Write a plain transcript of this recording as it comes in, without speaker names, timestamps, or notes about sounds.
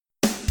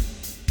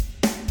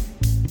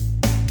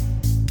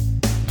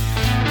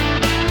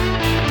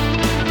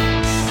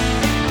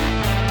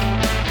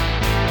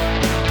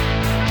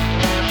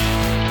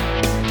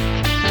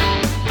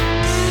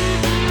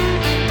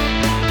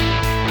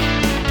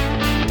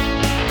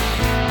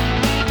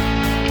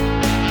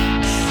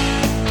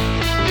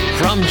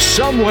From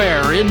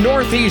somewhere in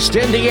Northeast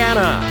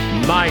Indiana,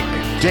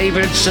 Mike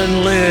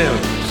Davidson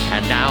lives.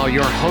 And now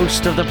your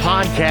host of the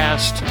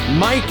podcast,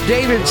 Mike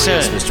Davidson.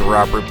 Yes, Mr.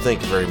 Robert,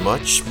 thank you very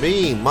much.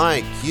 Me,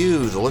 Mike,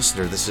 you, the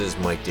listener, this is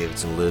Mike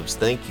Davidson Lives.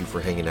 Thank you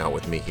for hanging out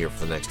with me here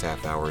for the next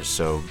half hour or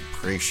so.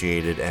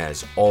 Appreciate it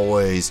as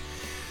always.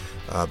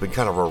 Been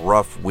kind of a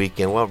rough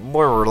weekend, well,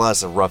 more or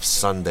less a rough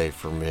Sunday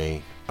for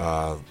me.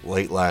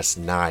 Late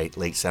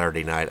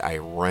Saturday night, I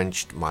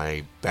wrenched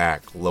my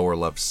back, lower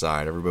left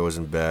side. Everybody was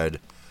in bed.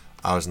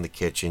 I was in the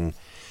kitchen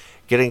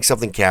getting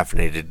something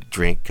caffeinated to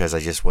drink because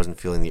I just wasn't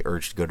feeling the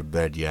urge to go to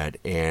bed yet.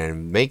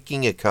 And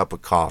making a cup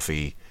of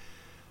coffee,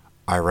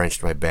 I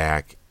wrenched my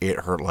back. It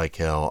hurt like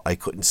hell. I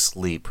couldn't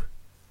sleep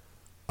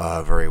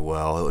very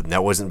well. And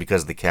that wasn't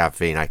because of the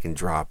caffeine. I can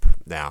drop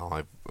now.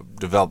 I've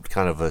developed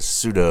kind of a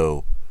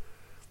pseudo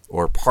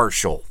or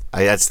partial,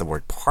 that's the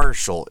word,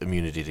 partial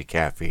immunity to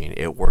caffeine.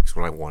 It works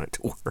when I want it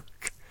to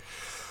work.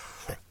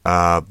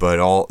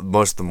 But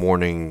most of the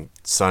morning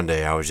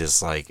Sunday, I was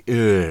just like, ugh,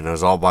 and I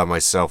was all by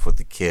myself with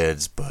the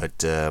kids.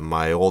 But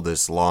my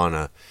oldest,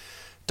 Lana,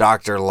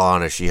 Dr.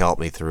 Lana, she helped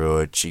me through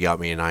it. She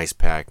got me an ice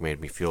pack, made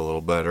me feel a little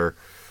better.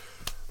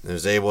 I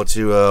was able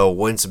to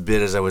wince a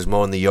bit as I was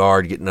mowing the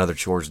yard, getting other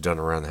chores done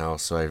around the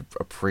house. So I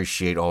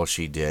appreciate all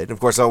she did. And of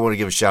course, I want to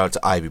give a shout out to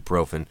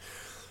ibuprofen.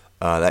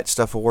 That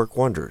stuff will work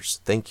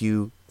wonders. Thank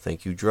you,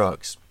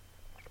 drugs.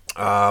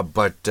 Yeah,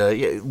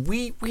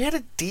 we had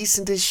a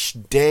decent-ish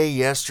day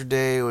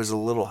yesterday. It was a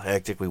little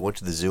hectic. We went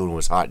to the zoo and it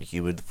was hot and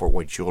humid, the Fort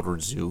Wayne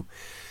Children's Zoo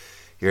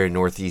here in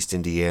Northeast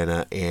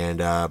Indiana, and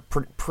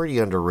pretty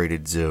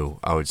underrated zoo,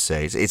 I would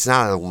say. It's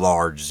not a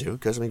large zoo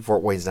because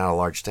Fort Wayne's not a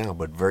large town,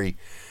 but very,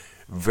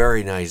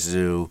 very nice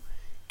zoo.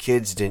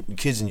 Kids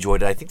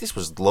enjoyed it. I think this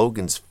was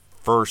Logan's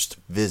first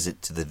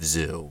visit to the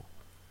zoo.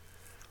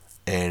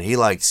 And he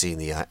liked seeing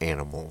the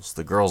animals.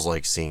 The girls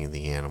liked seeing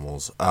the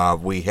animals.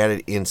 We had an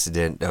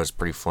incident that was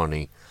pretty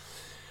funny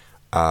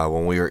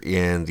when we were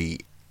in the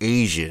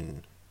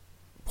Asian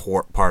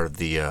part of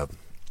the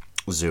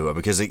zoo,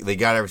 because they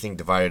got everything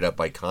divided up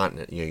by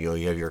continent. You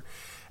have your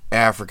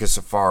Africa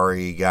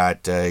safari, you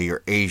got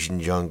your Asian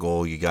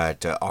jungle, you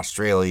got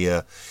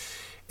Australia,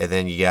 and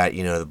then you got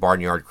the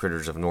barnyard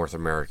critters of North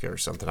America or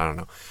something. I don't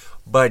know,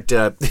 but.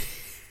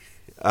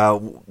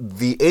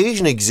 The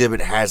Asian exhibit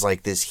has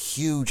like this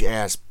huge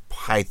ass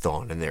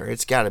python in there.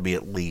 It's got to be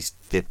at least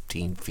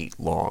 15 feet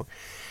long.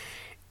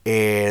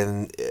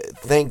 And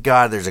thank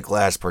God there's a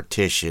glass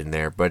partition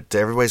there. But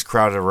everybody's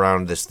crowded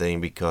around this thing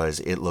because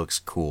it looks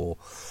cool.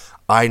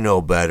 I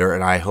know better,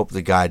 and I hope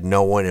to God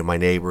no one in my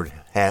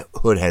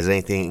neighborhood has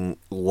anything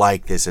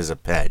like this as a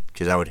pet.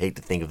 Because I would hate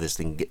to think of this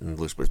thing getting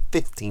loose. But it's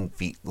 15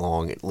 feet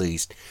long at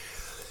least.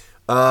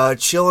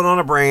 Chilling on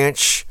a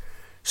branch.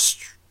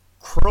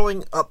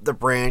 Curling up the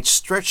branch,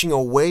 stretching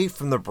away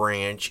from the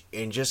branch,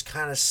 and just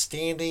kind of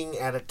standing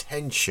at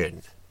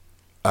attention,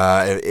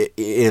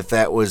 if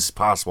that was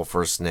possible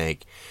for a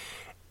snake.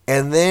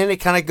 And then it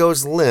kind of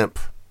goes limp.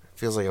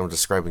 Feels like I'm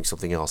describing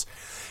something else.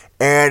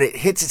 And it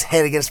hits its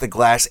head against the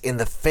glass, and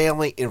the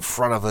family in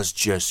front of us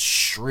just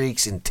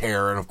shrieks in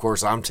terror. And of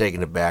course, I'm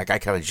taken aback. I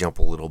kind of jump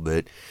a little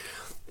bit.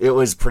 It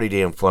was pretty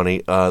damn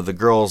funny. The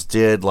girls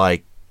did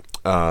like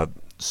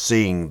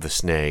seeing the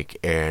snake,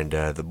 and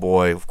the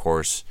boy, of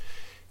course,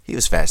 he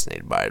was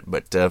fascinated by it.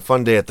 But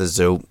fun day at the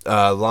zoo.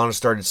 Lana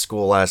started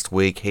school last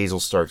week.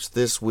 Hazel starts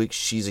this week.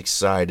 She's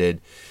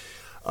excited.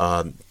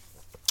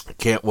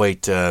 Can't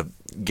wait to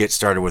get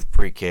started with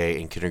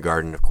pre-K and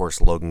kindergarten. Of course,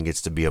 Logan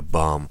gets to be a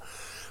bum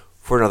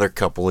for another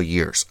couple of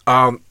years.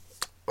 What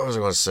was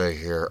I going to say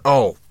here?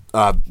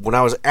 When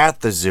I was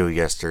at the zoo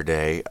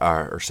yesterday,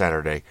 or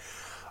Saturday,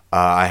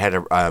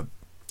 I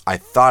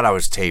thought I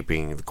was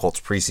taping the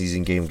Colts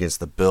preseason game against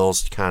the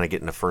Bills, kind of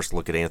getting a first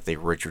look at Anthony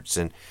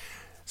Richardson.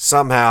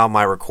 Somehow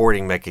my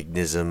recording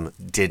mechanism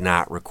did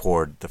not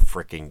record the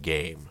frickin'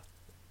 game.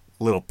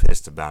 A little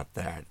pissed about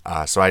that.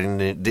 So I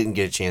didn't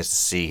get a chance to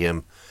see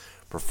him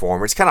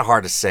perform. It's kind of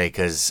hard to say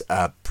because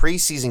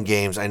preseason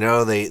games, I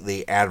know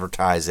they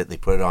advertise it, they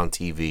put it on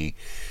TV,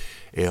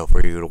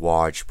 for you to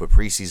watch, but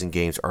preseason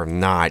games are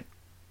not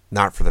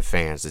for the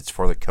fans. It's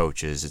for the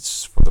coaches.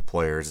 It's for the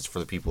players. It's for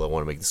the people that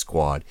want to make the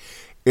squad.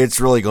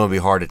 It's really going to be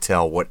hard to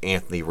tell what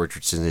Anthony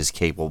Richardson is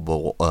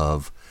capable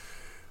of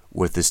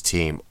with this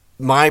team.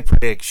 My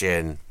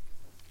prediction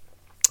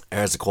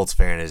as a Colts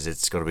fan is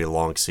it's going to be a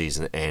long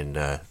season and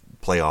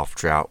playoff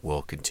drought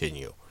will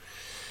continue.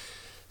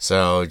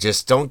 So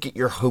just don't get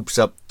your hopes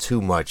up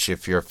too much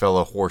if you're a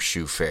fellow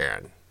Horseshoe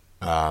fan.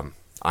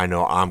 I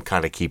know I'm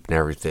kind of keeping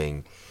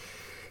everything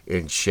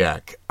in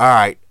check. All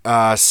right,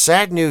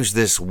 sad news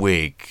this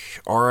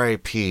week.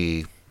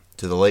 R.I.P.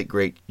 to the late,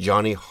 great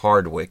Johnny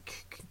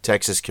Hardwick,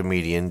 Texas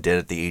comedian, dead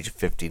at the age of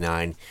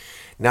 59.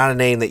 Not a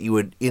name that you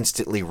would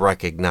instantly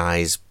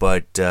recognize,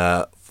 but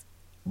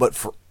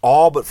for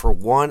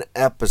one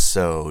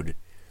episode,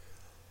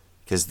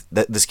 because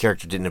this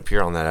character didn't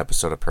appear on that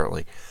episode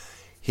apparently.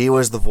 He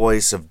was the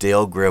voice of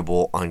Dale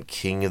Gribble on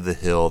King of the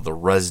Hill, the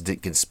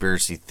resident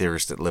conspiracy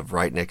theorist that lived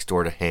right next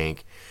door to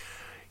Hank.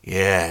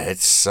 Yeah, it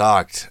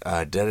sucked.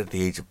 Dead at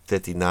the age of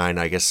 59.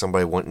 I guess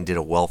somebody went and did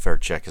a welfare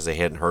check because they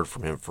hadn't heard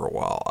from him for a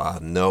while.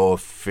 No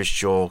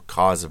official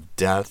cause of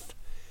death,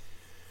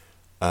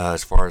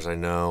 as far as I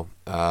know.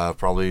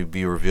 Probably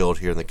be revealed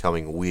here in the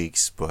coming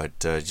weeks, but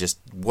just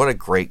what a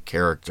great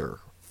character.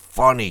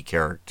 Funny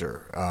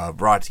character.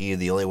 Brought to you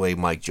the only way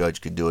Mike Judge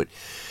could do it.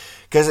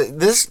 Because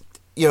this,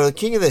 the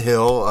King of the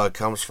Hill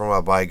comes from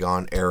a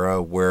bygone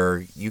era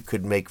where you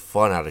could make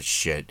fun out of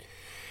shit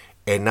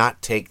and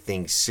not take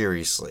things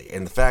seriously.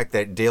 And the fact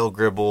that Dale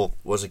Gribble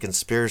was a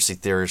conspiracy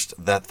theorist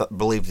that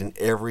believed in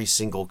every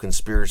single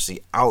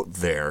conspiracy out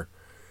there,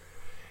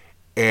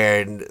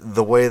 and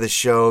the way the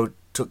show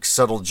took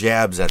subtle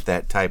jabs at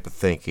that type of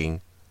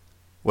thinking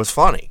was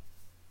funny.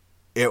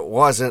 It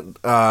wasn't,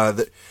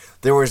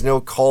 there was no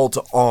call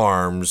to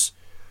arms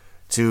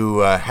to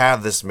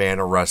have this man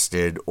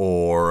arrested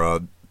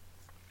or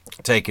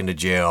taken to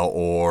jail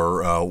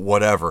or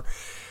whatever.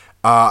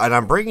 And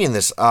I'm bringing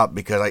this up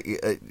because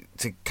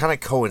to kind of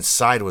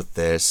coincide with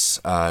this,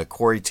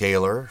 Corey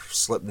Taylor,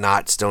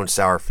 Slipknot, Stone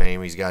Sour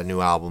fame, he's got a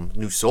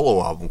new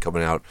solo album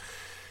coming out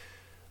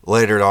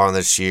later on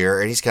this year,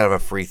 and he's kind of a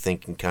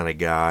free-thinking kind of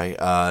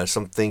guy.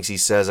 Some things he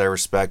says I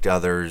respect,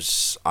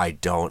 others I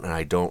don't, and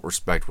I don't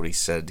respect what he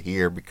said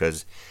here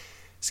because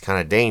it's kind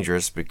of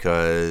dangerous,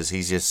 because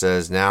he just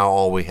says now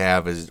all we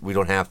have is we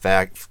don't have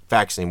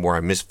facts anymore.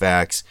 I miss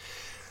facts.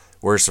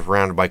 We're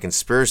surrounded by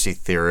conspiracy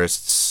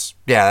theorists.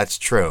 Yeah, that's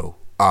true.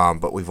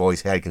 But we've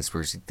always had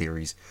conspiracy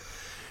theories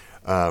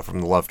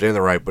from the left and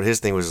the right. But his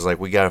thing was like,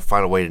 we got to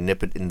find a way to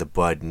nip it in the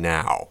bud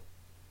now,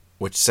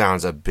 which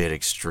sounds a bit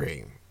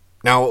extreme.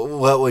 Now,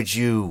 what would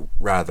you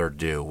rather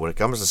do when it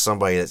comes to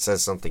somebody that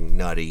says something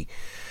nutty?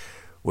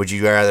 Would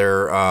you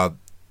rather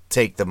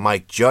take the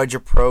Mike Judge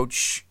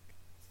approach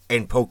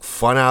and poke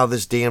fun out of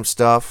this damn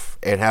stuff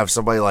and have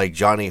somebody like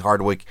Johnny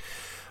Hardwick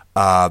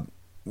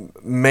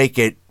make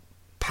it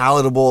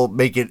palatable,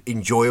 make it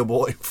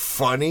enjoyable and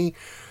funny?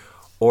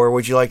 Or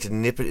would you like to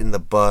nip it in the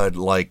bud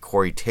like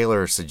Corey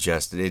Taylor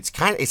suggested? It's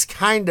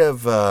kind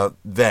of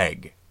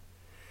vague.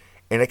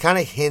 And it kind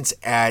of hints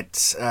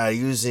at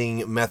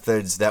using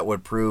methods that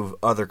would prove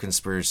other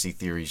conspiracy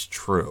theories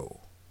true.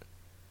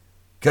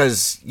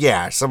 Because,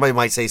 yeah, somebody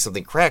might say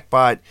something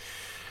crackpot,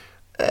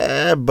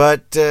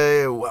 but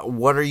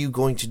what are you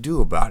going to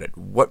do about it?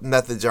 What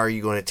methods are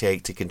you going to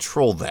take to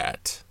control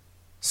that?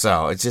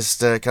 So, it's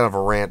just kind of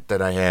a rant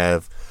that I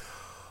have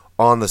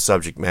on the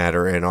subject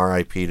matter, and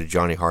RIP to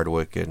Johnny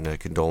Hardwick, and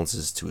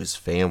condolences to his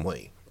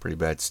family. Pretty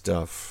bad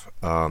stuff.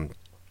 All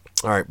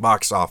right,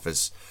 box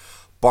office.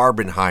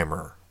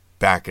 Barbenheimer,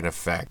 back in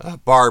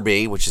effect.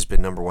 Barbie, which has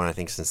been number one, I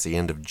think, since the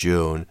end of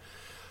June.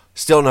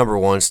 Still number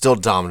one, still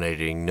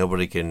dominating.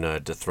 Nobody can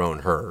dethrone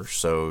her.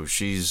 So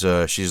she's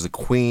the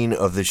queen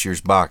of this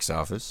year's box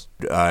office.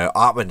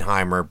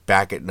 Oppenheimer,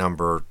 back at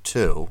number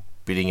two,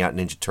 beating out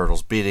Ninja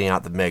Turtles, beating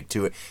out the Meg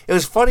 2. It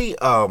was funny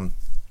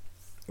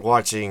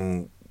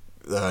watching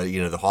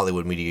the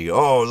Hollywood media go,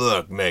 oh,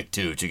 look, Meg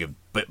 2 took a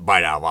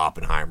bite out of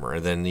Oppenheimer.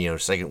 And then,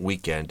 second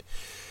weekend,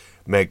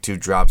 Meg 2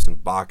 drops in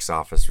box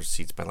office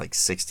receipts by like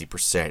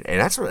 60%.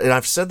 And and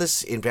I've said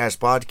this in past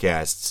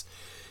podcasts.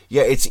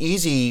 Yeah, it's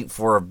easy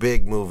for a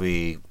big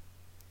movie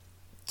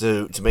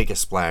to make a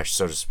splash,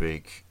 so to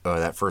speak,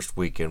 that first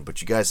weekend. But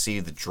you guys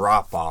see the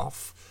drop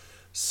off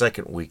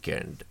second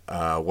weekend.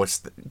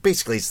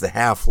 Basically it's the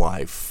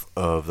half-life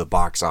of the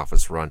box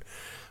office run.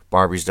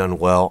 Barbie's done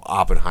well.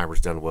 Oppenheimer's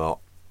done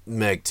well.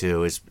 Meg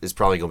 2 is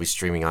probably going to be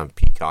streaming on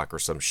Peacock or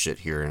some shit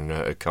here in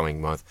a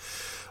coming month.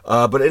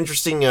 But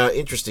interesting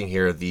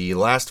here. The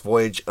Last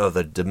Voyage of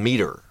the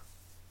Demeter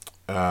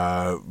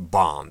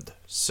bombed.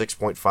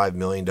 $6.5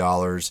 million.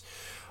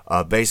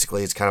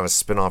 Basically, it's kind of a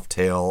spin-off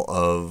tale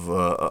of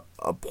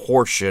a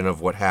portion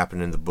of what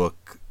happened in the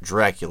book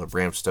Dracula,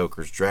 Bram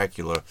Stoker's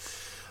Dracula,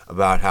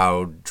 about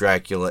how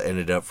Dracula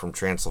ended up from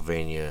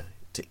Transylvania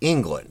to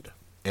England.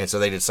 And so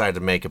they decided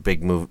to make a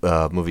big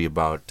movie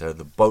about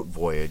the boat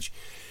voyage.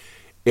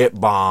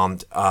 It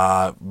bombed.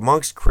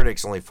 Amongst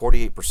critics, only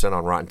 48%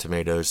 on Rotten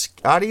Tomatoes.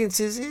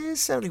 Audiences is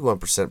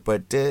 71%,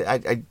 but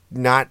I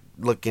not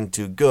looking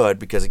too good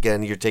because,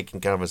 again, you're taking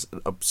kind of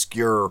an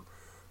obscure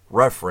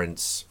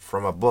reference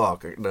from a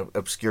book, an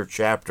obscure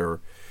chapter,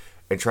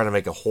 and trying to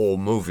make a whole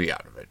movie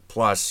out of it.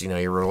 Plus,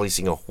 you're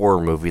releasing a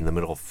horror movie in the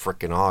middle of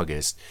frickin'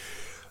 August.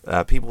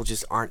 People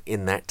just aren't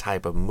in that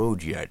type of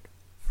mood yet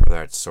for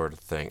that sort of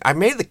thing. I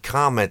made the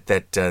comment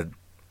that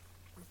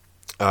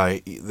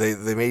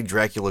they made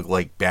Dracula look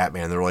like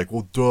Batman. They're like,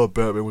 well, duh,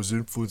 Batman was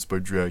influenced by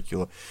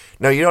Dracula.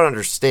 No, you don't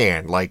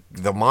understand. Like,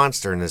 the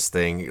monster in this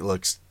thing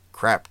looks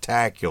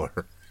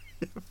craptacular.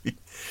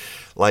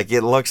 Like,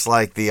 it looks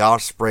like the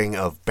offspring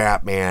of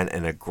Batman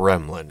and a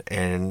gremlin.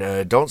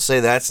 And don't say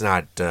that's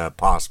not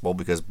possible,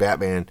 because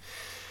Batman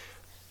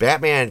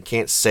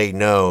can't say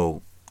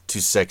no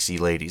to sexy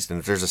ladies. And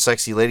if there's a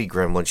sexy lady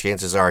gremlin,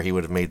 chances are he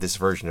would have made this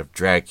version of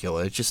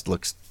Dracula. It just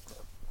looks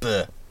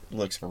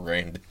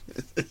horrendous.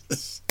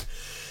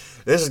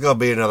 This is going to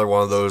be another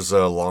one of those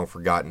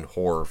long-forgotten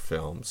horror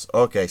films.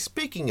 Okay,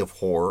 speaking of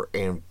horror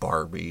and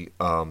Barbie,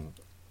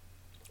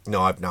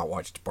 No, I've not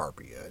watched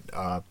Barbie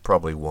yet.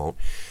 Probably won't.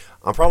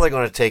 I'm probably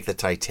going to take the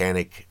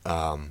Titanic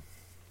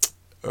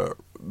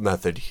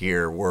method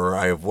here, where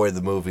I avoid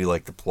the movie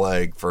like the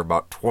plague for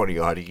about 20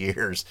 odd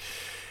years,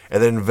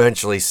 and then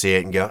eventually see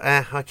it and go,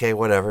 okay,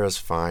 whatever, it was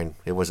fine.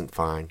 It wasn't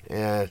fine.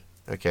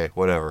 Okay,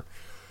 whatever.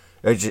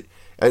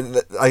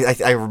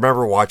 I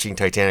remember watching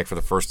Titanic for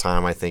the first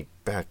time, I think,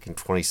 back in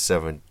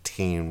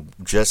 2017,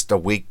 just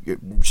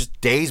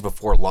days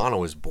before Lana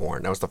was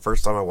born. That was the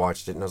first time I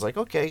watched it, and I was like,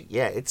 okay,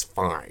 yeah, it's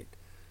fine.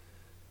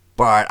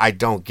 But I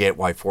don't get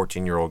why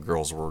 14-year-old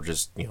girls were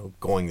just,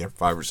 going there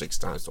 5 or 6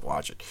 times to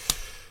watch it.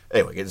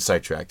 Anyway, getting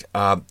sidetracked.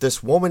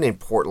 This woman in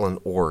Portland,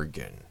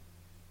 Oregon,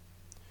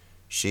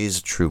 she's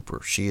a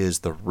trooper. She is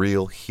the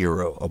real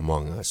hero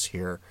among us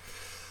here.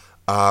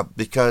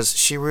 Because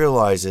she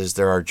realizes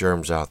there are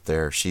germs out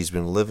there. She's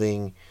been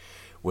living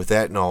with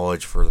that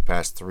knowledge for the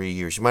past 3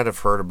 years. You might have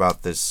heard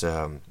about this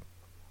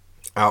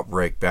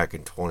outbreak back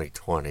in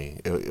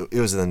 2020. It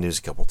was in the news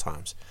a couple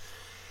times.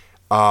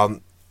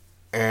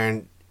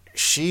 And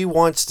she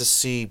wants to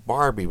see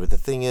Barbie, but the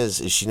thing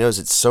is she knows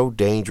it's so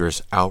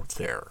dangerous out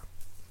there.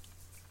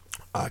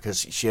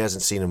 Because she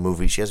hasn't seen a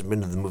movie. She hasn't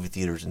been to the movie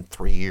theaters in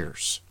 3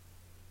 years.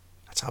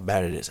 That's how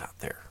bad it is out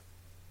there.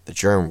 The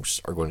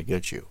germs are going to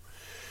get you.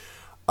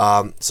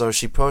 So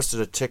she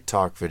posted a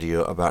TikTok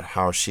video about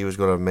how she was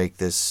going to make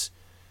this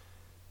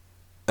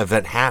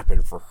event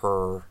happen for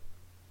her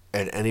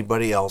and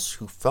anybody else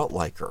who felt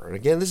like her. And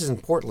again, this is in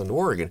Portland,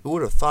 Oregon. Who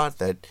would have thought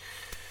that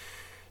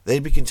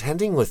they'd be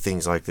contending with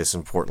things like this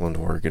in Portland,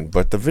 Oregon?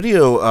 But the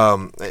video,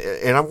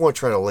 and I'm going to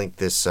try to link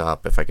this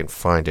up if I can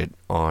find it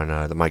on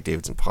the Mike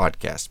Davidson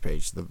podcast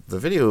page. The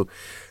video,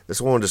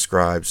 this woman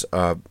describes,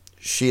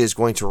 she is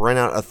going to rent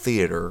out a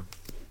theater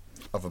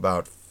of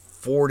about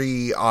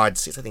 40 odd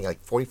seats. I think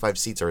like 45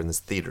 seats are in this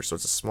theater, so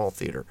it's a small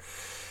theater.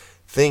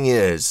 Thing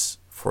is,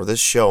 for this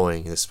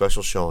showing, this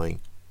special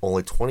showing,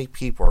 only 20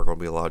 people are going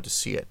to be allowed to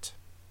see it.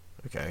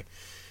 Okay?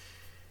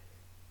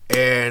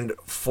 And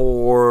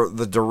for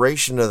the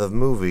duration of the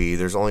movie,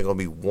 there's only going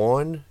to be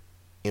one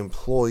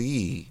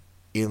employee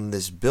in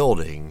this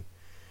building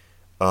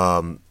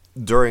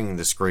during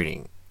the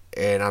screening.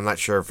 And I'm not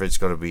sure if it's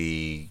going to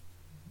be...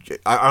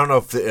 I don't know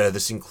if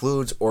this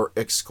includes or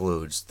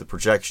excludes the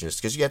projectionist,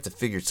 because you have to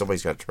figure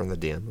somebody's got to turn the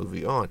damn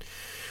movie on.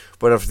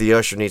 But if the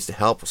usher needs to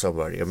help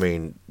somebody, I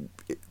mean,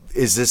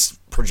 is this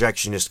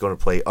projectionist going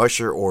to play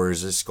usher, or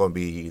is this going to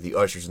be the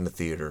ushers in the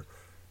theater,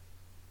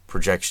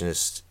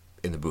 projectionist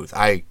in the booth?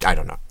 I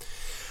don't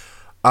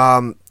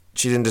know.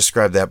 She didn't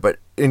describe that, but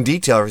in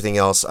detail, everything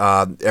else,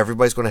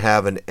 everybody's going to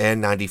have an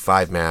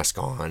N95 mask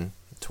on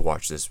to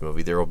watch this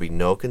movie. There will be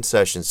no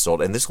concessions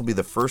sold, and this will be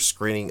the first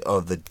screening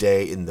of the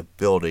day in the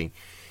building,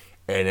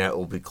 and it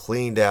will be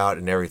cleaned out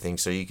and everything,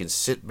 so you can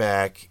sit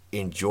back,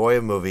 enjoy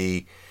a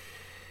movie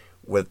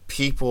with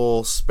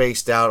people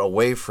spaced out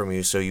away from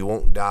you so you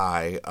won't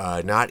die,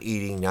 not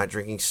eating, not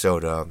drinking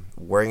soda,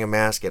 wearing a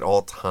mask at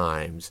all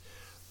times,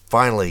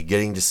 finally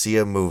getting to see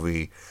a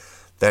movie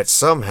that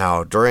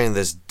somehow, during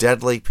this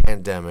deadly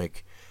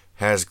pandemic,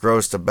 has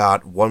grossed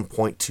about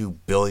 $1.2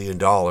 billion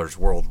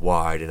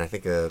worldwide, and I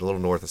think a little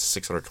north of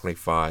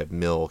 $625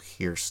 million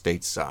here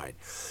stateside.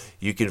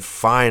 You can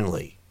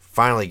finally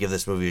give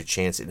this movie a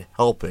chance and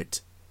help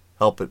it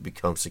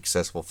become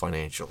successful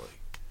financially.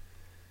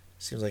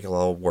 Seems like a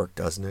lot of work,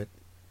 doesn't it?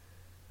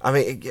 I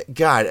mean,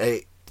 God,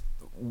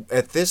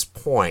 at this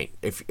point,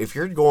 if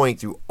you're going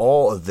through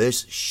all of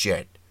this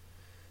shit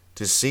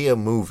to see a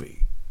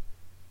movie,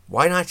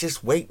 why not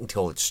just wait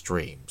until it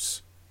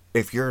streams?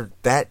 If you're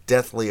that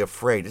deathly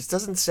afraid, it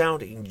doesn't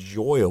sound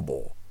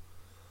enjoyable.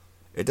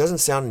 It doesn't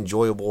sound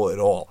enjoyable at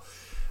all.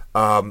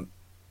 I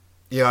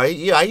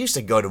used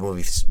to go to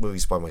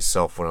movies by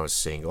myself when I was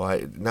single.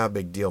 Not a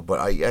big deal, but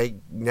I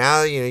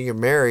now you're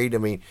married. I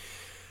mean,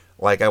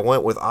 like I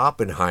went with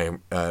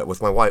Oppenheimer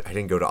with my wife. I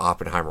didn't go to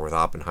Oppenheimer with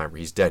Oppenheimer.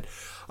 He's dead.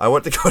 I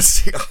went to go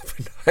see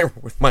Oppenheimer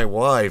with my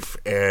wife,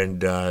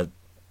 and I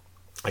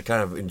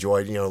kind of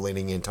enjoyed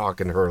leaning in,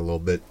 talking to her a little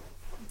bit,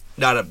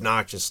 not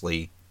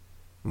obnoxiously,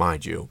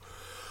 mind you.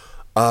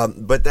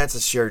 But that's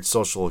a shared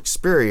social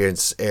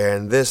experience,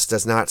 and this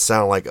does not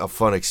sound like a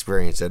fun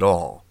experience at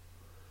all.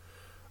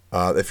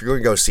 If you're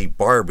going to go see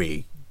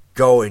Barbie,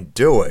 go and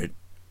do it,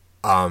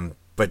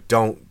 but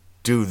don't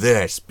do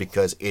this,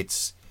 because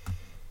it's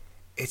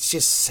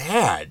just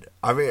sad.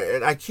 I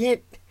mean, I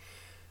can't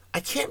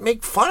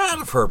make fun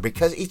out of her,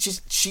 because it's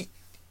just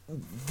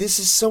this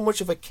is so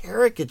much of a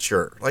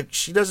caricature. Like,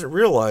 she doesn't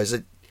realize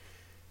that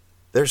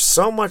there's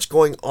so much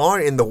going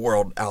on in the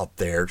world out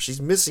there.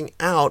 She's missing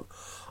out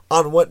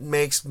on what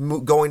makes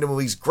going to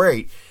movies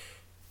great.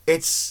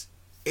 It's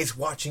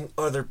watching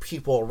other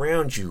people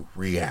around you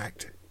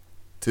react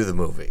to the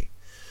movie.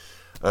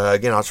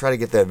 Again, I'll try to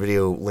get that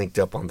video linked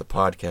up on the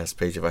podcast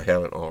page if I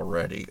haven't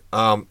already.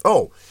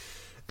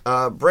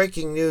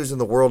 Breaking news in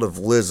the world of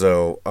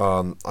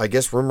Lizzo. I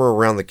guess rumor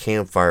around the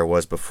campfire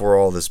was, before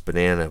all this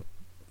banana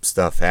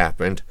stuff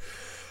happened,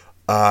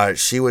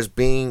 she was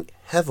being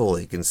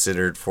heavily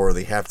considered for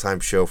the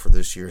halftime show for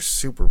this year's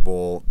Super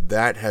Bowl.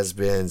 That has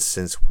been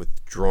since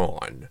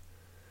withdrawn.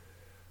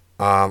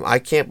 I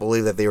can't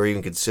believe that they were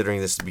even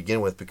considering this to begin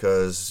with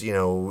because,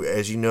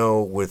 as you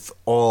know, with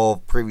all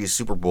previous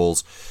Super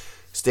Bowls,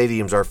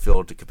 stadiums are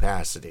filled to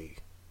capacity.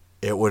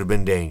 It would have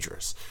been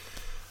dangerous.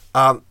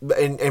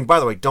 And by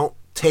the way, don't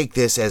take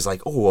this as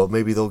like, oh, well,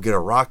 maybe they'll get a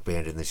rock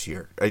band in this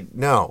year.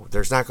 No,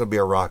 there's not going to be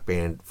a rock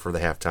band for the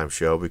halftime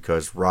show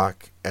because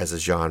rock as a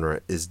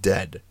genre is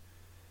dead.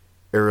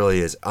 It really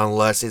is.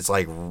 Unless it's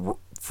like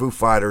Foo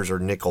Fighters or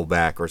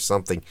Nickelback or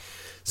something.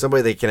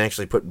 Somebody that can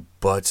actually put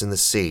butts in the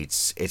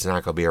seats. It's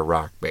not going to be a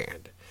rock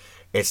band.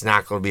 It's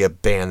not going to be a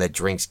band that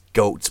drinks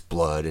goat's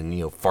blood and,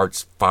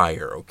 farts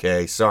fire,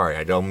 okay? Sorry,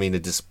 I don't mean to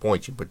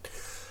disappoint you, but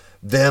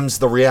them's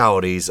the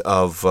realities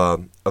of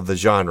the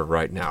genre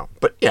right now.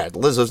 But yeah,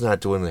 Lizzo's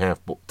not doing the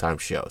halftime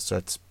show, so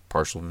that's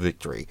partial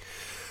victory.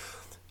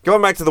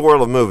 Going back to the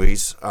world of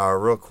movies,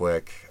 real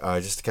quick,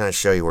 just to kind of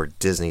show you where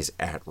Disney's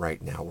at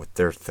right now, what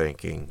they're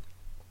thinking.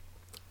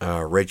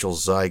 Rachel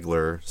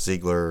Ziegler,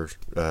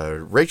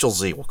 Rachel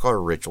Z, we'll call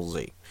her Rachel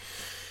Z.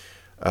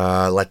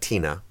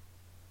 Latina.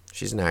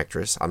 She's an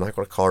actress. I'm not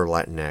going to call her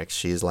Latinx.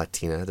 She is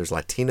Latina. There's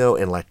Latino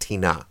and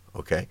Latina,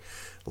 okay?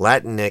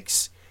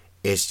 Latinx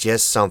is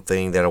just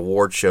something that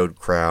award showed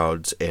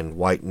crowds and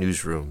white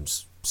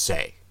newsrooms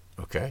say,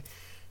 okay?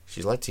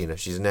 She's Latina.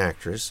 She's an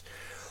actress.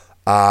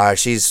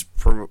 She's,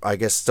 I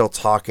guess, still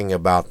talking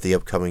about the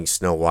upcoming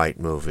Snow White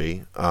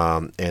movie.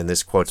 And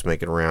this quote's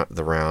making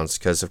the rounds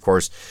because, of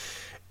course,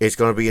 it's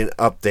going to be an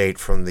update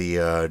from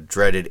the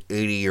dreaded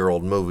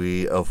 80-year-old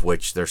movie of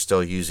which they're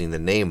still using the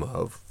name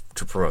of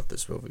to promote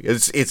this movie.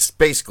 It's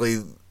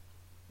basically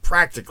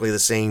practically the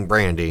same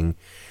branding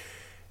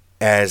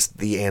as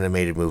the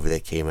animated movie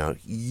that came out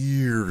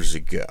years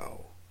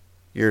ago.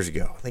 I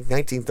think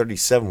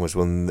 1937 was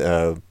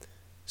when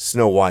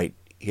Snow White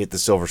hit the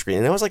silver screen.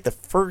 And that was like the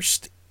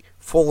first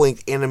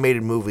full-length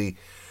animated movie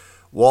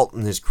Walt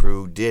and his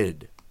crew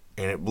did.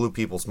 And it blew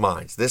people's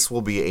minds. This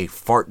will be a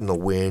fart in the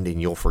wind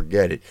and you'll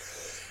forget it.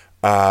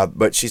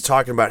 But she's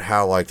talking about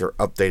how like they're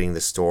updating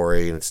the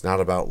story and it's not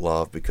about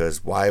love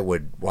because why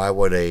would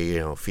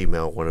a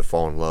female want to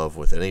fall in love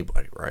with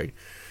anybody, right?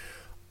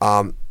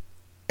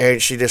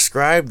 And she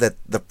described that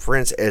the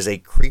prince as a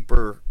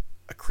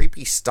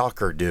creepy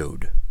stalker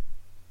dude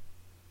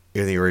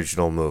in the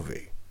original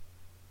movie.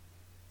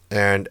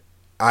 And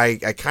I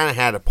kind of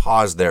had to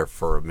pause there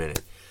for a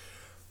minute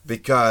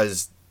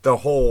because the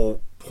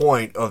whole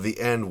point of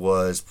the end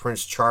was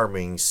Prince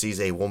Charming sees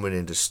a woman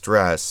in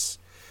distress,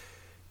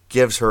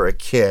 gives her a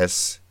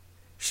kiss,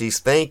 she's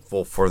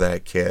thankful for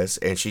that kiss,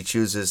 and she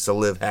chooses to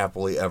live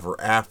happily ever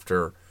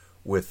after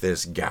with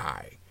this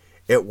guy.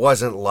 It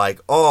wasn't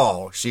like,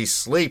 oh, she's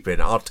sleeping,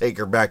 I'll take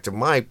her back to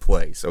my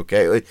place,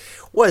 okay? It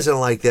wasn't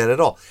like that at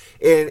all.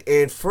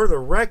 And for the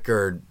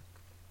record,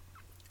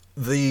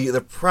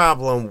 the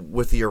problem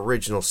with the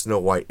original Snow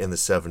White and the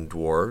Seven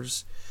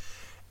Dwarfs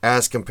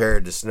as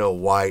compared to Snow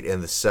White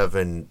and the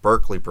 7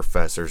 Berkeley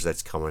professors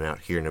that's coming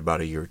out here in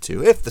about a year or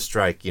two, if the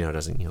strike,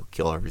 doesn't,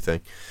 kill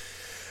everything.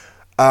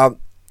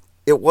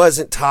 It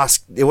wasn't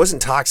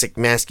toxic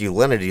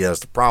masculinity that was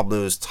the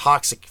problem. It was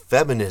toxic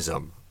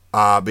feminism,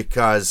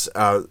 because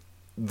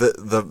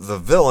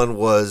the villain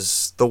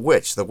was the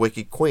witch, the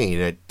Wicked Queen.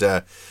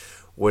 It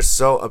was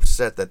so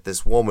upset that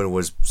this woman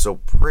was so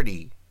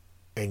pretty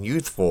and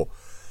youthful.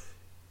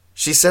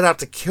 She set out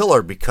to kill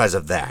her because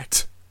of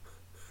that.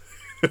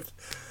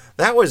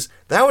 That was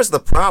the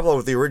problem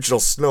with the original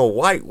Snow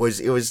White. Was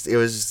it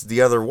was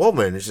the other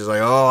woman. She's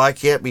like, oh, I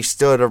can't be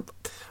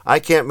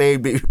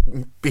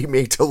be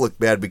made to look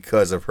bad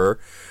because of her.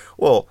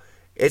 Well,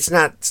 it's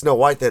not Snow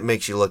White that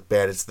makes you look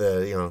bad. It's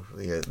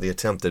the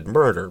attempted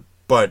murder.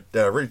 But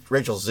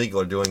Rachel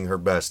Ziegler doing her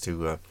best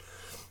to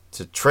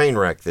train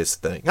wreck this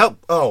thing.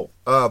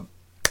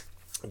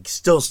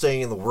 Still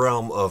staying in the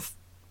realm of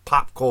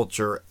pop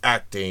culture,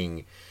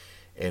 acting,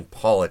 and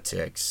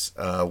politics.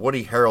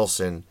 Woody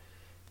Harrelson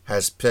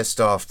has pissed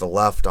off the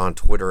left on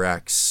Twitter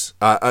X,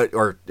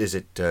 or is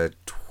it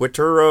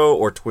Twittero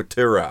or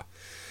Twittera?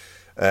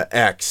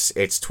 X,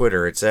 it's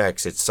Twitter, it's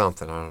X, it's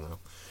something, I don't know.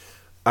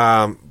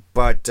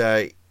 But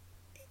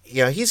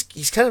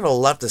he's kind of a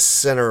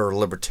left-of-center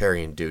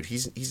libertarian dude.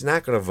 He's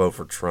not going to vote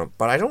for Trump,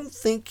 but I don't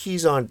think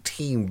he's on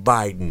Team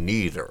Biden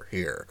either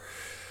here.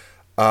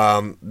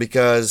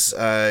 Because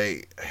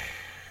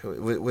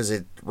was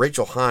it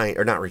Rachel Hines,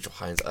 or not Rachel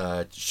Hines,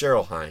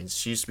 Cheryl Hines.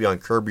 She used to be on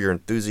Curb Your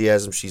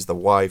Enthusiasm. She's the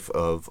wife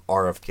of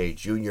RFK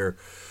Jr.,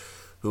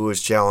 who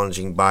is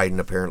challenging Biden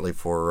apparently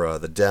for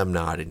the Dem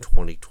nod in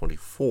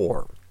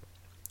 2024,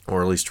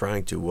 or at least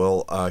trying to.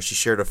 Well, she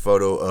shared a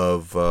photo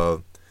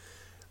of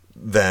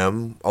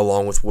them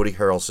along with Woody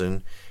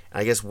Harrelson.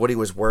 I guess Woody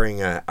was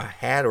wearing a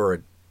hat,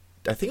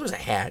 I think it was a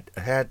hat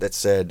that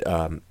said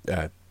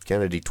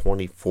Kennedy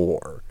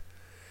 24.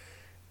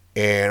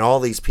 And all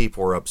these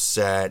people were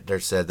upset. They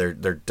said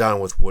they're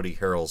done with Woody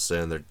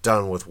Harrelson. They're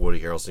done with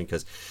Woody Harrelson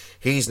because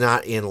he's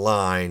not in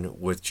line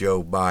with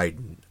Joe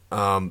Biden.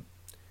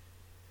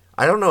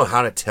 I don't know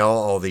how to tell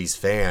all these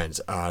fans.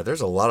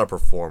 There's a lot of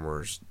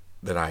performers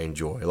that I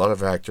enjoy. A lot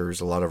of actors,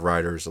 a lot of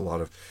writers, a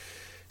lot of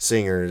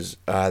singers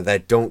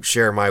that don't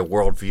share my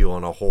worldview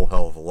on a whole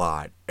hell of a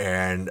lot.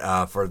 And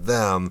for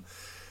them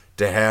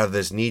to have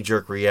this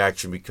knee-jerk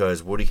reaction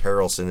because Woody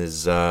Harrelson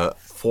is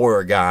for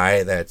a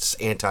guy that's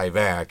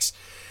anti-vax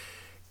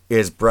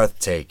is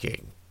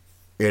breathtaking.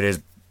 It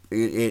is.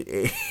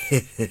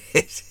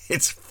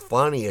 It's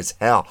funny as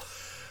hell.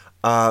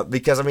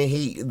 Because I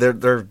mean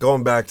they're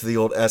going back to the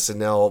old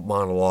SNL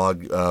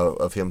monologue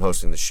of him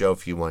hosting the show a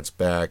few months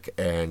back,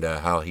 and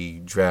how he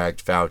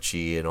dragged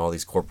Fauci and all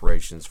these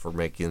corporations for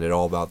making it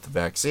all about the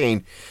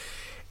vaccine,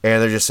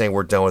 and they're just saying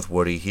we're done with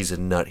Woody. He's a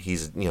nut.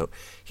 He's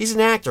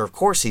an actor. Of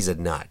course he's a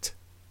nut,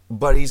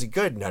 but he's a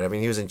good nut. I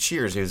mean, he was in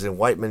Cheers. He was in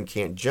White Men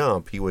Can't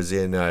Jump. He was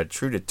in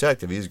True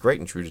Detective. He was great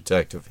in True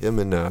Detective. Him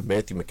and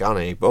Matthew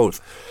McConaughey both.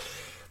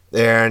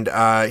 And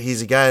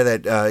he's a guy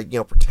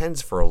that,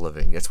 pretends for a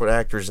living. That's what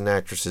actors and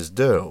actresses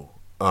do.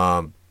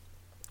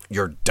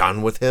 You're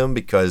done with him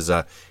because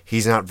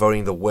he's not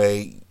voting the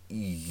way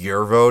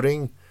you're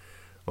voting?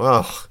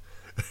 Well,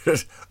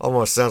 it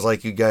almost sounds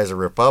like you guys are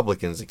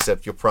Republicans,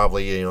 except you'll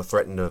probably,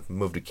 threaten to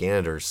move to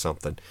Canada or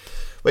something.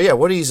 But yeah,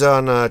 Woody's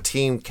on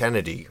Team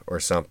Kennedy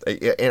or something.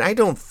 And I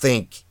don't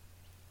think...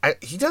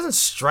 he doesn't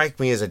strike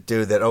me as a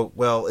dude that,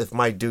 if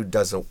my dude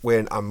doesn't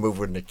win, I'm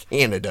moving to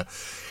Canada.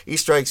 He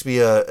strikes me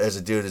as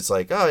a dude that's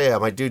like, oh yeah,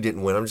 my dude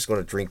didn't win, I'm just going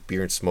to drink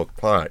beer and smoke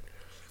pot,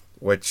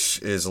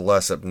 which is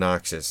less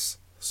obnoxious.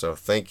 So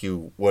thank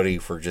you, Woody,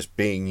 for just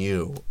being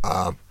you.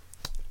 All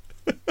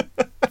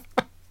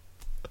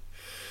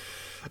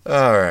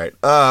right.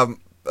 And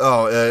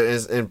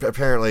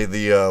apparently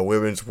the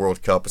Women's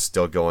World Cup is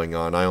still going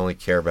on. I only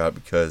care about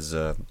it because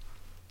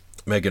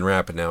Megan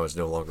Rapinoe is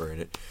no longer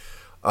in it.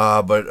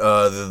 But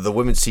the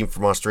women's team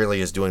from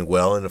Australia is doing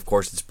well, and of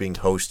course it's being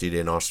hosted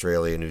in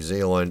Australia and New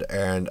Zealand,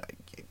 and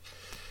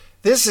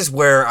this is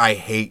where I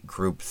hate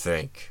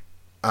groupthink.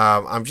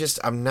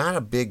 I'm not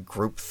a big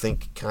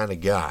groupthink kind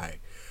of guy.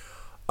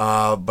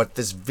 But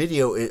this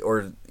video,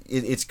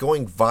 it's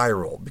going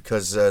viral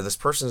because this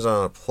person's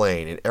on a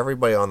plane, and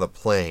everybody on the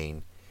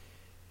plane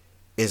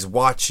is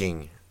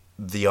watching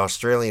the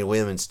Australian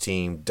women's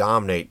team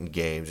dominating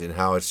games, and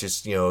how it's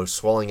just,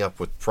 swelling up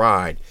with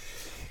pride.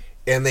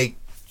 And they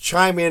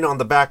chime in on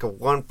the back of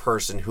one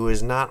person who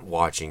is not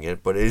watching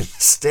it, but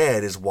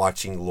instead is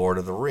watching Lord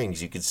of the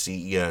Rings. You can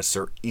see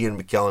Sir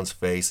Ian McKellen's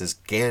face as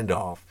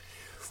Gandalf.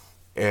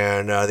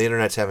 And the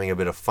internet's having a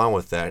bit of fun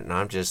with that, and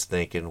I'm just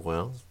thinking,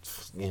 well,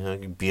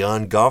 be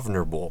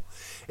ungovernable.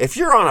 If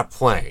you're on a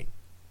plane,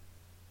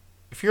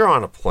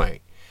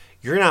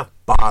 you're not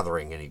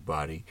bothering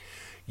anybody.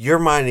 You're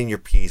minding your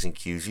P's and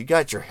Q's. You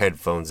got your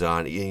headphones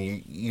on.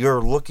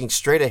 You're looking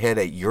straight ahead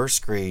at your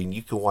screen.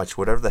 You can watch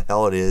whatever the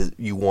hell it is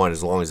you want,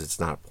 as long as it's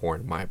not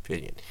porn, in my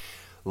opinion.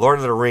 Lord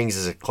of the Rings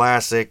is a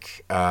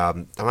classic.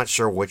 I'm not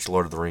sure which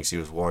Lord of the Rings he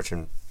was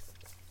watching.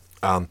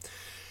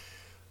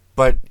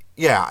 But,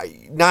 yeah,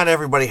 not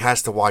everybody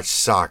has to watch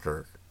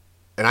soccer.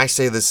 And I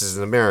say this as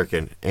an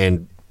American,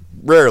 and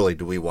rarely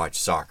do we watch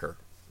soccer.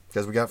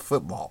 Because we got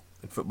football,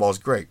 and football's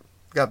great.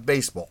 We got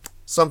baseball.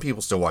 Some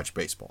people still watch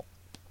baseball.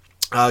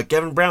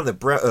 Kevin Brown,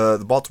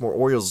 the Baltimore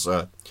Orioles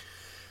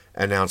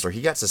announcer,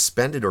 he got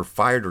suspended or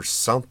fired or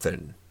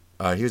something.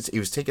 He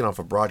was taken off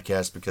a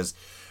broadcast because,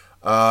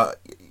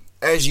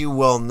 as you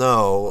well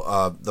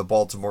know, the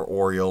Baltimore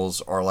Orioles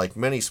are like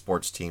many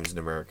sports teams in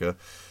America.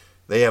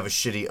 They have a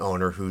shitty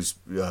owner who's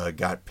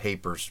got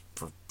papers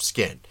for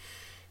skin.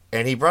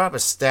 And he brought up a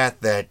stat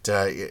that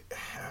it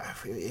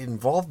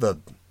involved the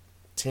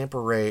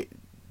Tampa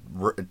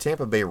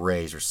Bay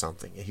Rays or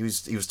something. He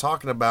was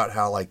talking about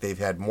how they've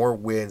had more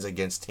wins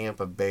against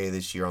Tampa Bay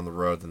this year on the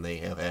road than they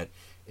have had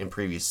in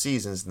previous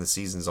seasons, and the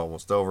season's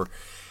almost over.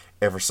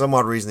 And for some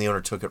odd reason, the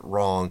owner took it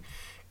wrong,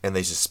 and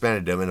they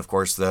suspended him. And of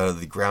course,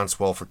 the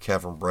groundswell for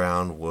Kevin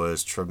Brown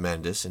was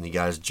tremendous, and he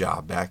got his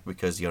job back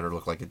because the owner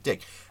looked like a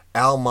dick.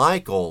 Al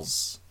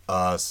Michaels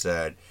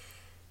said,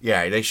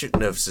 yeah, they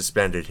shouldn't have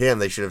suspended him.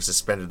 They should have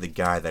suspended the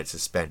guy that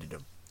suspended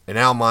him. And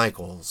Al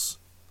Michaels,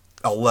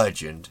 a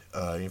legend.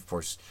 Of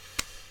course,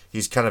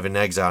 he's kind of in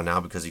exile now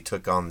because he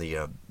took on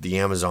the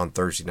Amazon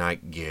Thursday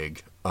night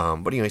gig.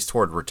 But he's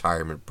toward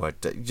retirement.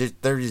 But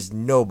there is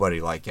nobody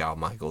like Al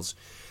Michaels.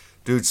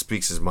 Dude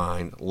speaks his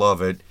mind.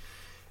 Love it.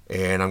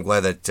 And I'm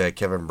glad that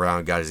Kevin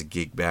Brown got his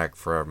gig back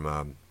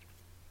from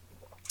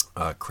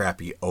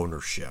crappy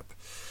ownership.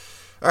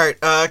 All right,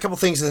 a couple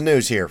things in the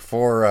news here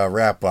for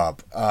wrap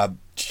up. Oh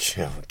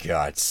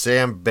God,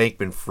 Sam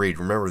Bankman-Fried.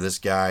 Remember this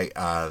guy,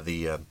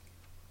 the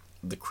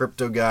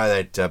crypto guy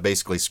that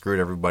basically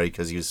screwed everybody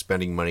because he was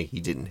spending money he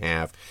didn't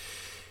have.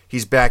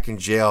 He's back in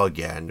jail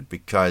again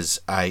because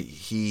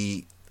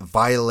he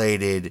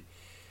violated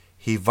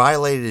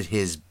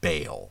his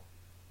bail.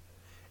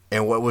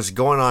 And what was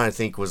going on, I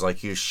think, was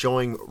he was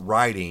showing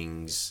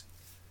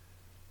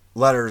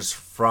letters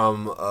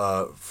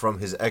from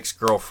his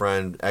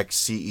ex-girlfriend,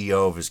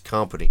 ex-CEO of his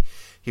company.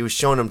 He was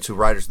showing them to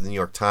writers of the New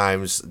York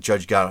Times. The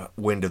judge got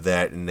wind of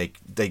that, and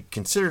they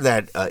consider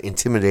that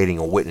intimidating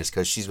a witness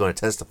because she's going to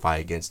testify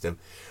against him.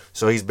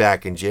 So he's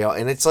back in jail.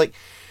 And it's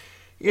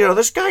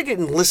This guy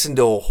didn't listen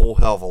to a whole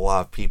hell of a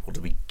lot of people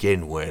to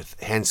begin with,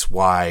 hence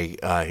why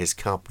his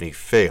company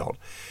failed.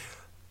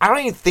 I don't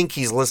even think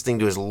he's listening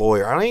to his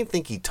lawyer. I don't even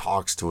think he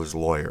talks to his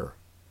lawyer.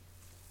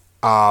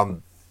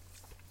 And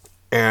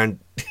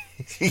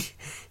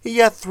he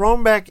got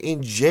thrown back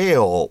in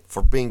jail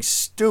for being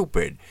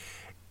stupid.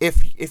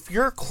 If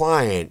you're a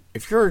client,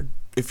 if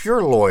you're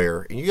a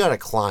lawyer and you got a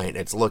client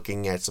that's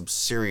looking at some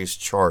serious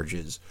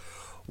charges,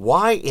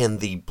 why in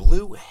the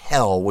blue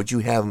hell would you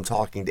have him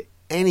talking to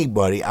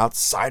anybody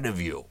outside of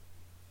you?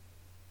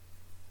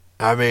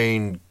 I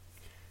mean,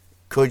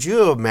 could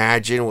you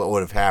imagine what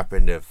would have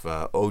happened if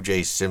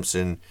O.J.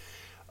 Simpson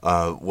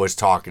was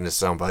talking to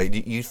somebody? Do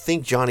you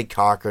think Johnny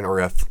Cochran or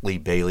F. Lee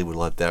Bailey would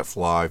let that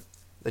fly?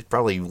 They'd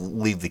probably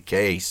leave the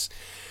case.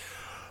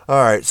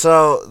 Alright,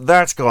 so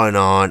that's going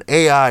on.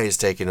 AI is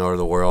taking over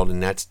the world,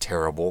 and that's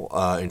terrible.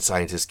 And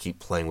scientists keep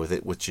playing with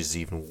it, which is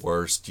even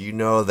worse. Do you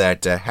know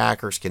that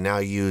hackers can now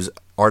use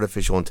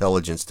artificial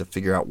intelligence to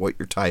figure out what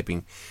you're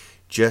typing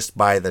just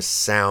by the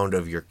sound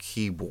of your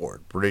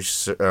keyboard?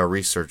 British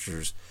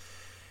researchers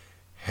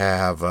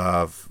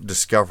have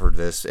discovered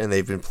this, and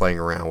they've been playing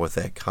around with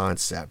that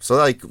concept. So,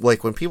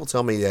 like when people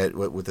tell me that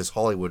with this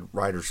Hollywood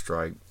writer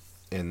strike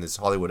and this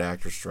Hollywood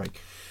actor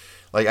strike,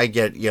 like I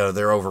get,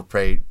 they're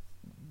overpaid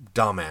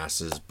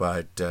dumbasses,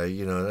 but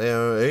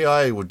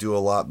AI would do a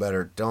lot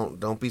better.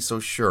 Don't be so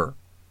sure.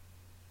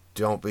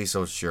 Don't be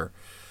so sure.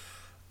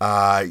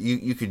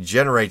 You could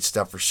generate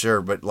stuff for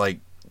sure, but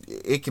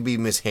it could be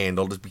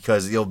mishandled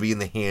because it'll be in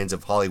the hands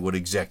of Hollywood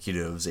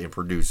executives and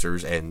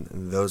producers, and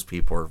those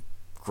people are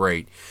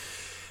great.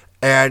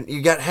 And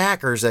you got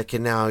hackers that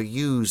can now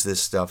use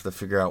this stuff to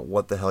figure out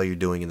what the hell you're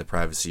doing in the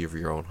privacy of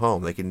your own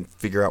home. They can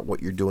figure out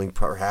what you're doing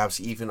perhaps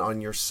even on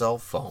your cell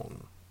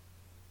phone.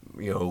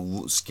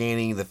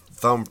 Scanning the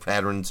thumb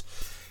patterns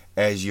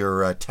as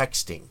you're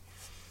texting.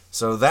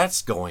 So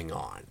that's going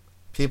on.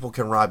 People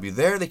can rob you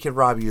there. They can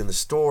rob you in the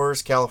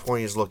stores.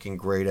 California is looking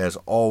great as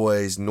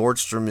always.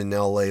 Nordstrom in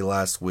LA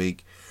last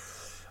week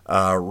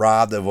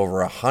robbed of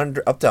over up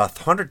to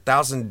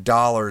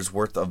 $100,000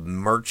 worth of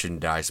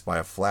merchandise by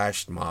a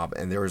flash mob,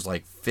 and there was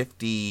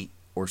 50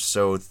 or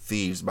so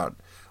thieves, about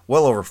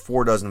well over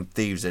 4 dozen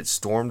thieves that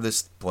stormed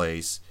this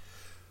place,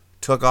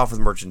 took off with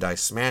merchandise,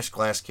 smashed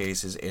glass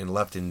cases, and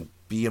left in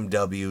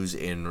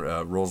BMWs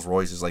and Rolls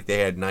Royces. They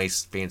had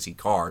nice fancy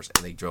cars,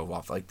 and they drove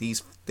off. These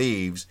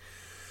thieves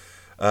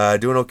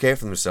doing okay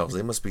for themselves.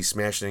 They must be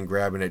smashing and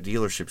grabbing at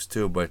dealerships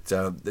too. But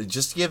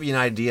just to give you an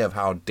idea of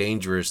how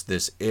dangerous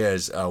this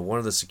is, one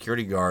of the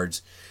security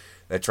guards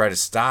that tried to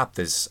stop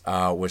this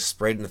was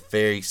sprayed in the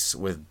face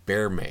with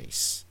bear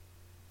mace.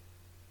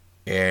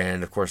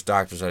 And of course,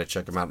 doctors had to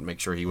check him out and make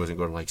sure he wasn't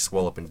going to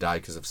swell up and die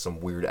because of some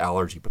weird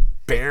allergy. But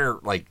bear,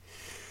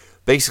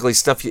 basically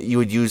stuff you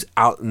would use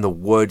out in the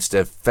woods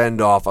to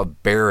fend off a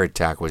bear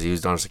attack was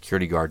used on a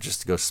security guard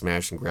just to go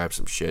smash and grab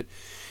some shit.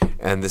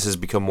 And this has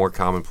become more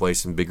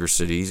commonplace in bigger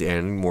cities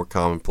and more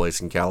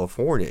commonplace in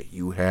California.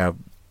 You have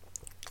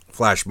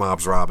flash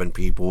mobs robbing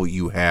people.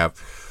 You have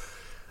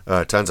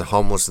tons of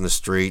homeless in the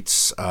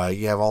streets.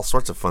 You have all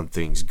sorts of fun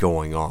things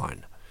going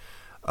on.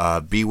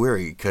 Be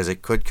wary, because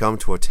it could come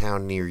to a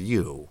town near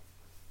you.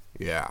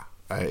 Yeah.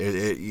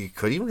 It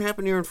could even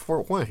happen here in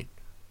Fort Wayne.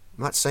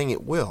 I'm not saying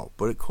it will,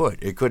 but it could.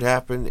 It could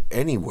happen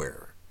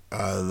anywhere,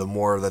 the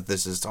more that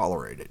this is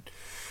tolerated.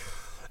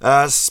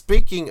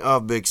 Speaking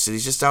of big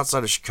cities, just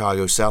outside of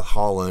Chicago, South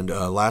Holland,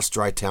 last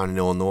dry town in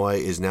Illinois,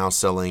 is now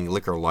selling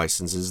liquor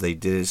licenses. They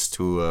did this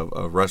to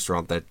a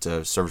restaurant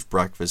that serves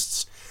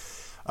breakfasts,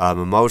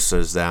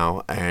 mimosas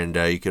now, and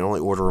you can only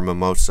order a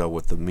mimosa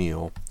with the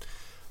meal.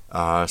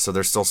 So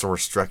there's still some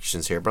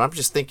restrictions here, but I'm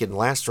just thinking,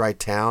 last dry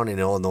town in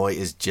Illinois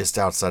is just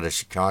outside of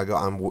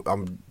Chicago.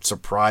 I'm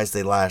surprised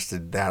they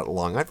lasted that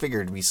long. I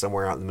figured it'd be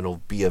somewhere out in the middle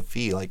of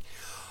BFE, like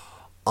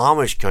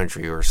Amish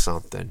country or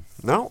something.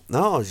 No,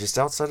 it's just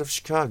outside of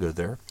Chicago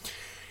there.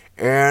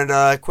 And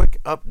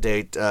quick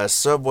update: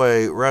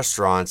 Subway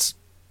restaurants,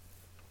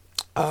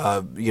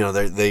 they're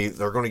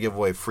going to give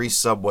away free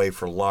Subway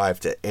for life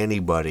to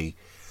anybody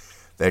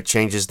that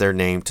changes their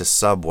name to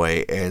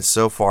Subway, and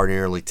so far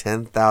nearly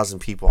 10,000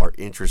 people are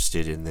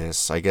interested in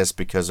this, I guess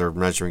because they're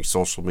measuring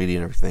social media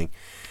and everything.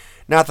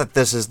 Not that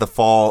this is the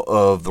fall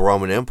of the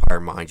Roman Empire,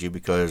 mind you,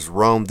 because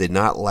Rome did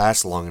not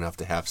last long enough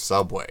to have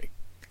Subway.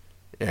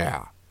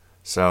 Yeah.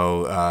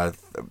 So,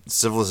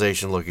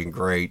 civilization looking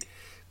great,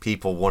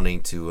 people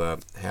wanting to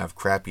have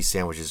crappy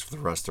sandwiches for the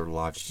rest of their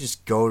lives. You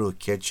just go to a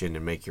kitchen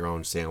and make your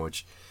own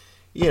sandwich.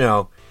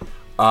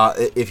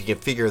 If you can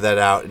figure that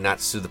out and not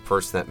sue the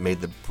person that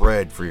made the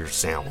bread for your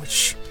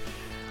sandwich.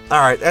 All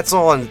right, that's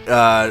all.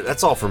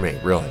 That's all for me,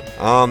 really.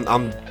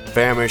 I'm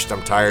famished.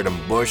 I'm tired.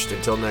 I'm bushed.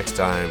 Until next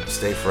time,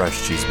 stay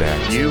fresh, cheese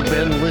bags. You've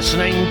been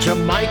listening to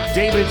Mike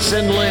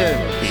Davidson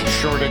Live. Be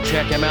sure to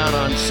check him out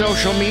on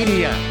social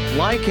media.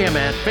 Like him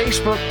at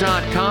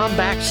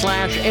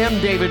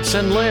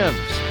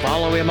facebook.com/mdavidsonlives.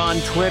 Follow him on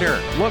Twitter.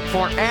 Look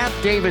for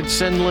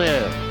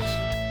 @DavidsonLive.